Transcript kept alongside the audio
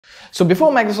So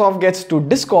before Microsoft gets to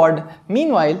Discord,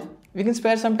 meanwhile, we can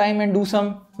spare some time and do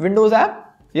some Windows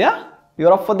app. Yeah?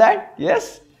 You're up for that?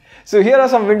 Yes? So here are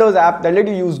some Windows apps that let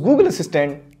you use Google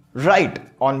Assistant right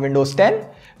on Windows 10,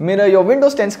 mirror your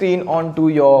Windows 10 screen onto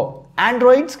your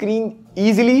Android screen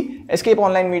easily, escape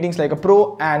online meetings like a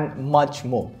pro, and much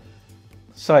more.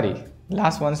 Sorry,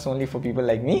 last one's only for people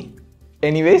like me.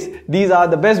 Anyways, these are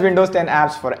the best Windows 10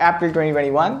 apps for April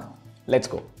 2021. Let's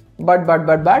go. But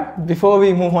before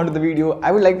we move on to the video,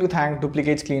 I would like to thank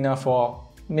Duplicate Cleaner for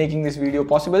making this video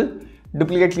possible.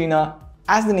 Duplicate Cleaner,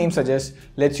 as the name suggests,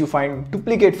 lets you find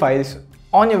duplicate files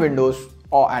on your Windows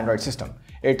or Android system.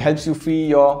 It helps you free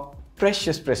your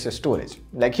precious storage.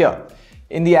 Like here,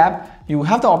 in the app, you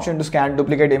have the option to scan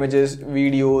duplicate images,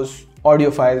 videos,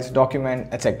 audio files, document,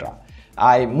 etc.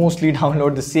 I mostly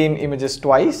download the same images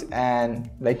twice, and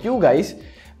like you guys,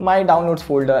 my downloads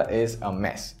folder is a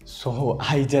mess. So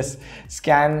I just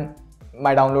scan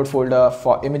my download folder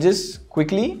for images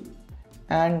quickly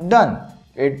and done.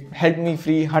 It helped me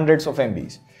free hundreds of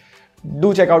MBs.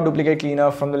 Do check out Duplicate Cleaner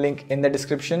from the link in the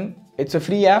description. It's a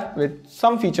free app with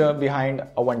some feature behind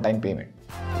a one-time payment.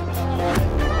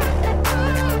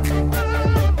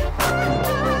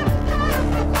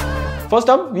 First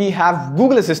up, we have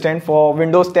Google Assistant for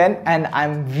Windows 10, and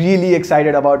I'm really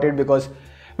excited about it because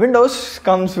Windows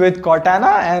comes with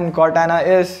Cortana, and Cortana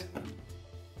is,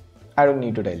 I don't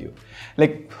need to tell you,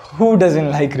 like, who doesn't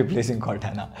like replacing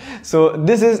Cortana? So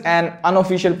this is an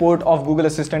unofficial port of Google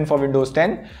Assistant for Windows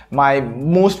 10. My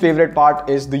most favorite part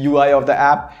is the UI of the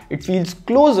app. It feels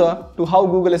closer to how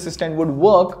Google Assistant would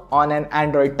work on an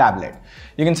Android tablet.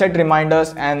 You can set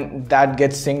reminders and that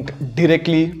gets synced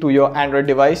directly to your Android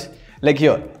device. Like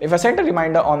here, if I set a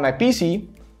reminder on my PC,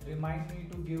 remind me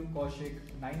to give Kaushik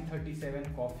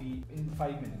 9:37 coffee in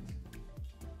 5 minutes.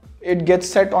 It gets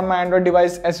set on my Android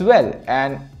device as well,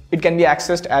 and it can be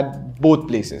accessed at both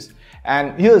places.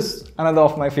 And here's another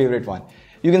of my favorite one.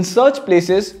 You can search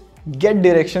places, get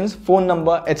directions, phone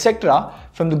number, etc.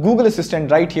 from the Google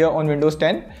Assistant right here on Windows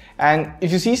 10. And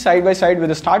if you see side by side with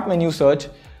the start menu search,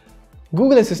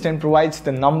 Google Assistant provides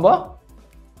the number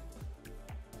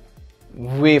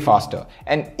way faster.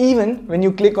 And even when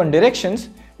you click on directions,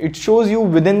 it shows you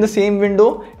within the same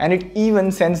window, and it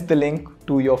even sends the link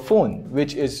to your phone,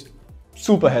 which is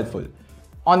super helpful.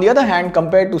 On the other hand,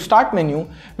 compared to start menu,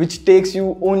 which takes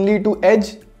you only to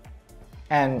Edge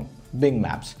and Bing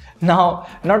Maps. Now,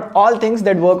 not all things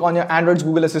that work on your Android's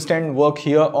Google Assistant work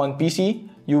here on PC.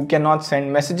 You cannot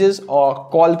send messages or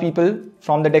call people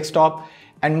from the desktop.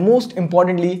 And most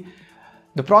importantly,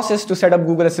 the process to set up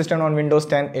Google Assistant on Windows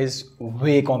 10 is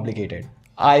way complicated.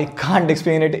 I can't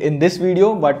explain it in this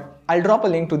video, but I'll drop a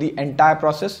link to the entire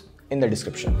process in the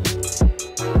description.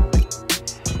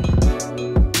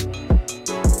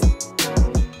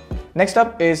 Next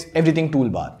up is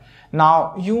EverythingToolbar.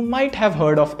 Now, you might have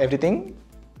heard of Everything.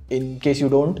 In case you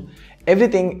don't,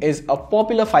 Everything is a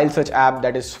popular file search app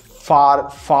that is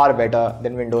far better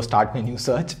than Windows Start Menu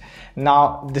search.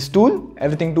 Now, this tool,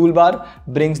 EverythingToolbar,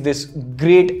 brings this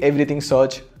great everything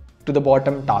search to the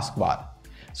bottom taskbar.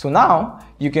 So now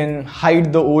you can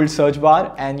hide the old search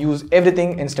bar and use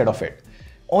everything instead of it.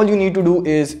 All you need to do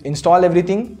is install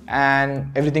Everything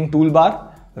and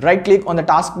EverythingToolbar. Right click on the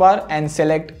taskbar and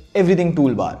select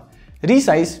EverythingToolbar.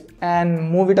 Resize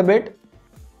and move it a bit.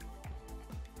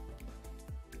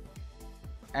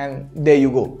 And there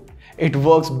you go. It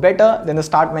works better than the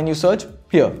start menu search.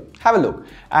 Here, have a look.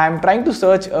 I'm trying to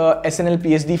search a SNL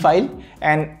PSD file,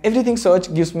 and everything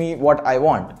search gives me what I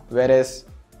want, whereas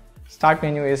start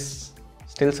menu is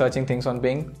still searching things on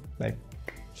Bing, like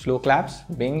slow claps,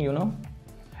 Bing, you know.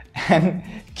 And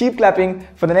keep clapping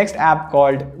for the next app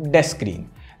called Deskreen.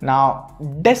 Now,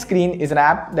 Deskreen is an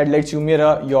app that lets you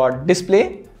mirror your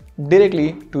display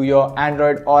directly to your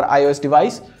Android or iOS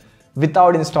device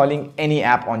without installing any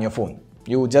app on your phone.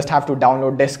 You just have to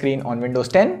download Deskreen on Windows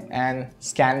 10 and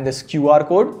scan this QR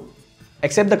code,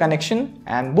 accept the connection,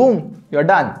 and boom, you're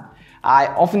done. I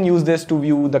often use this to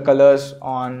view the colors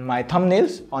on my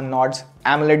thumbnails on Nod's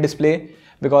AMOLED display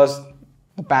because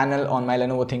the panel on my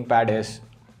Lenovo ThinkPad is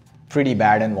pretty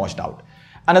bad and washed out.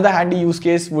 Another handy use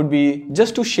case would be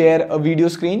just to share a video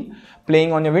screen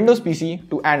playing on your Windows PC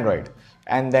to Android,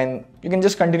 and then you can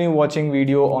just continue watching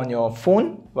video on your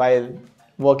phone while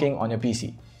working on your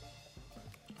PC.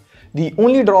 The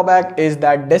only drawback is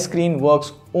that Deskreen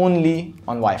works only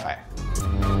on Wi-Fi.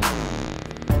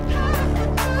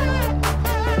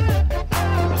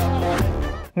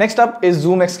 Next up is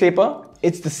Zoom Escaper.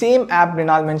 It's the same app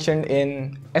Mrinal mentioned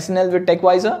in SNL with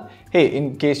TechVisor. Hey,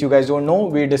 in case you guys don't know,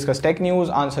 we discuss tech news,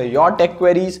 answer your tech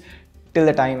queries till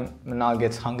the time Mrinal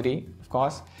gets hungry, of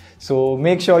course. So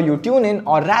make sure you tune in,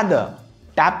 or rather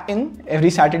tap in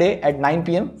every Saturday at 9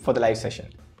 PM for the live session.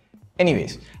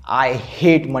 Anyways, I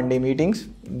hate Monday meetings.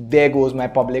 There goes my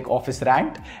public office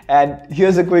rant, and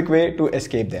here's a quick way to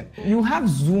escape them. You have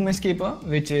Zoom Escaper,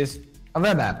 which is a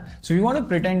web app. So you want to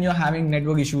pretend you're having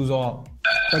network issues or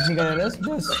technical errors,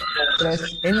 just press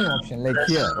any option like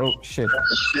here. Oh shit.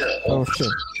 Oh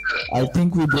shit. I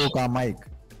think we broke our mic.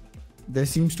 There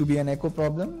seems to be an echo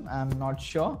problem. I'm not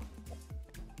sure.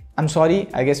 I'm sorry.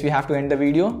 I guess we have to end the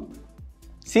video.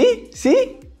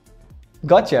 See?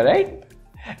 Gotcha, right?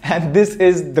 And this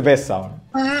is the best sound.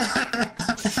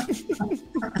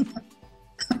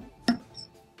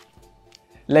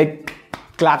 Like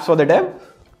claps for the dev.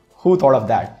 Who thought of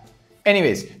that?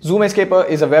 Anyways, Zoom Escaper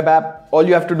is a web app. All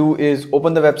you have to do is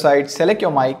open the website, select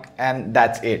your mic, and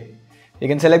that's it. You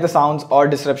can select the sounds or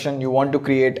disruption you want to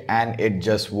create, and it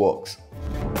just works.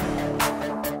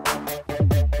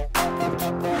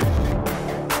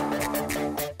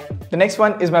 The next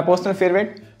one is my personal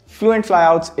favorite. Fluent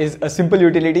Flyouts is a simple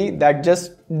utility that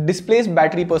just displays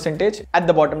battery percentage at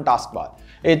the bottom taskbar.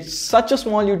 It's such a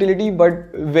small utility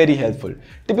but very helpful.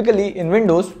 Typically in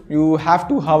Windows, you have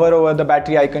to hover over the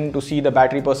battery icon to see the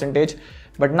battery percentage,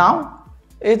 but now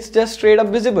it's just straight up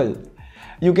visible.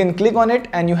 You can click on it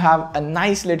and you have a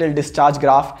nice little discharge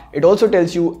graph. It also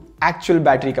tells you actual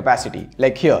battery capacity.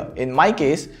 Like here, in my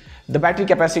case, the battery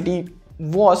capacity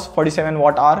was 47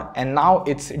 watt hour and now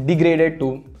it's degraded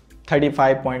to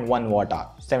 35.1 watt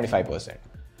hour, 75%.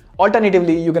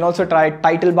 Alternatively, you can also try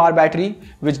title bar battery,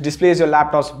 which displays your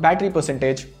laptop's battery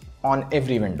percentage on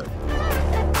every window.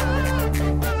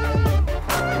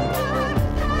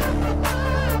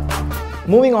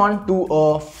 Moving on to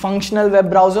a functional web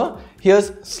browser,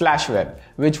 here's /web,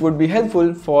 which would be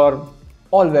helpful for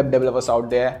all web developers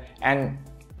out there, and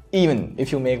even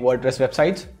if you make WordPress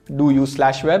websites, do use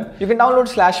 /web. You can download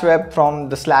 /web from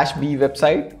the /b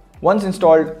website. Once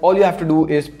installed, all you have to do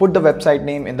is put the website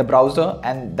name in the browser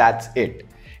and that's it.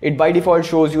 It by default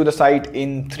shows you the site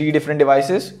in 3 different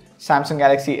devices: Samsung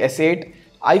Galaxy S8,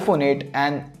 iPhone 8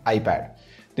 and iPad.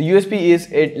 The USP is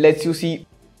it lets you see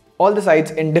all the sites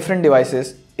in different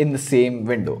devices in the same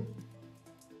window.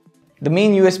 The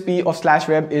main USP of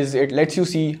 /web is it lets you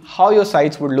see how your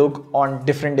sites would look on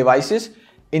different devices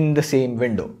in the same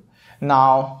window.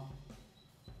 Now,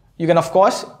 you can of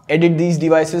course edit these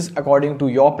devices according to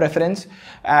your preference.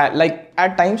 Like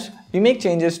at times we make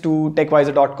changes to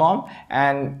techvisor.com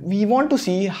and we want to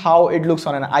see how it looks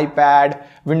on an iPad,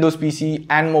 Windows PC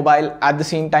and mobile at the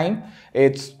same time.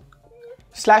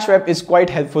 /web is quite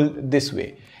helpful this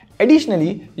way.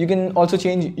 Additionally, you can also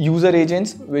change user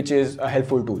agents, which is a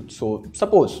helpful tool. So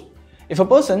suppose if a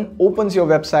person opens your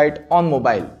website on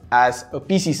mobile as a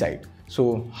PC site,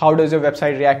 so how does your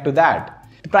website react to that?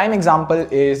 The prime example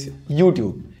is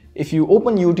YouTube. If you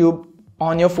open YouTube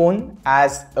on your phone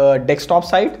as a desktop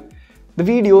site, the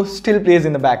video still plays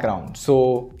in the background.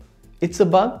 So it's a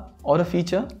bug or a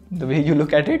feature, the way you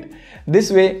look at it. This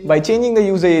way, by changing the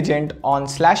user agent on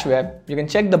 /web, you can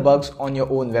check the bugs on your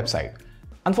own website.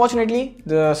 Unfortunately,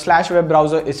 the /web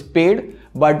browser is paid,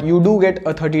 but you do get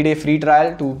a 30-day free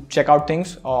trial to check out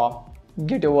things or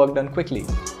get your work done quickly.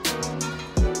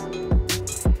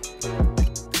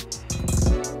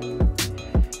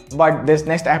 But this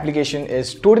next application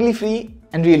is totally free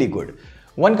and really good.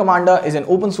 One Commander is an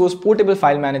open source portable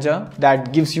file manager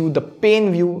that gives you the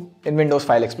pane view in Windows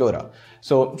File Explorer.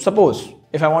 So suppose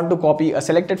if I want to copy a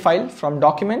selected file from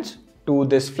documents to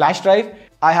this flash drive,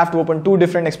 I have to open 2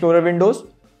 different Explorer windows.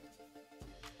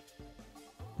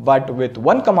 But with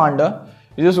One Commander,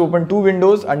 you just open 2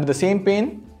 windows under the same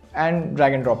pane and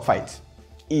drag and drop files.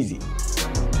 Easy.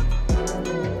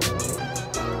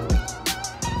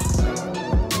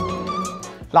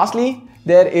 Lastly,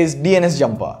 there is DNS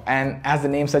Jumper, and as the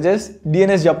name suggests,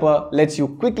 DNS Jumper lets you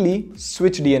quickly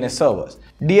switch DNS servers.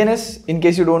 DNS, in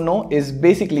case you don't know, is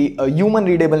basically a human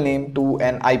readable name to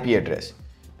an IP address.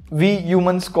 We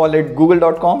humans call it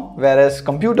google.com, whereas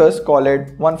computers call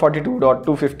it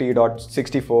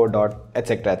 142.250.64.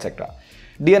 etc. etc.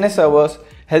 DNS servers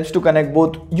helps to connect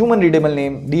both human readable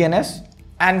name DNS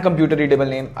and computer readable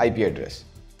name IP address.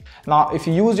 Now, if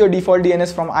you use your default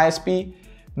DNS from ISP,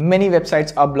 many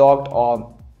websites are blocked or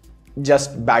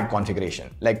just bad configuration.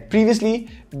 Like previously,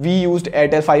 we used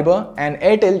Airtel Fiber and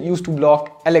Airtel used to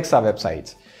block Alexa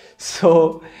websites.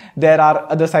 So there are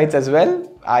other sites as well.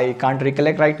 I can't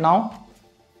recollect right now.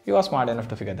 You are smart enough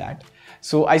to figure that.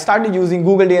 So I started using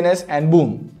Google DNS and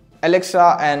boom,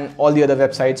 Alexa and all the other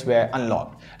websites were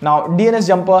unlocked. Now DNS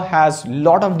Jumper has a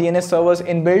lot of DNS servers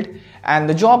inbuilt and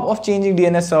the job of changing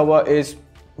DNS server is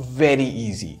very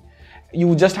easy.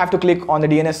 You just have to click on the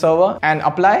DNS server and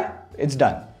apply, it's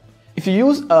done. If you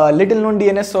use a little known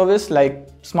DNS service like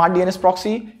Smart DNS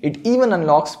Proxy, it even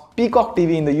unlocks Peacock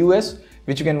TV in the US,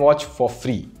 which you can watch for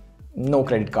free. No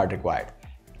credit card required.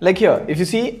 Like here, if you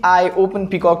see, I open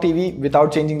Peacock TV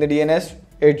without changing the DNS,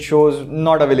 it shows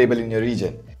not available in your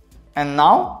region. And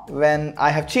now when I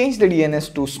have changed the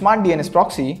DNS to Smart DNS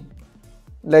Proxy,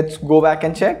 let's go back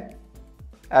and check.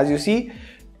 As you see,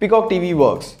 Peacock TV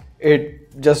works.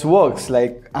 It just works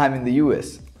like I'm in the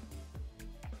US.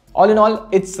 All in all,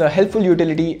 it's a helpful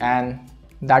utility, and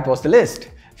that was the list.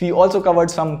 We also covered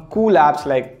some cool apps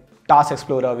like Task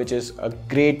Explorer, which is a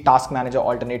great task manager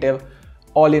alternative,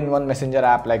 all-in-one messenger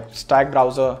app like Stack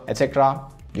Browser, etc.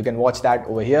 You can watch that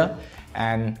over here.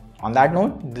 And on that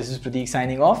note, this is Prateek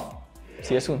signing off.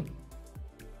 See you soon.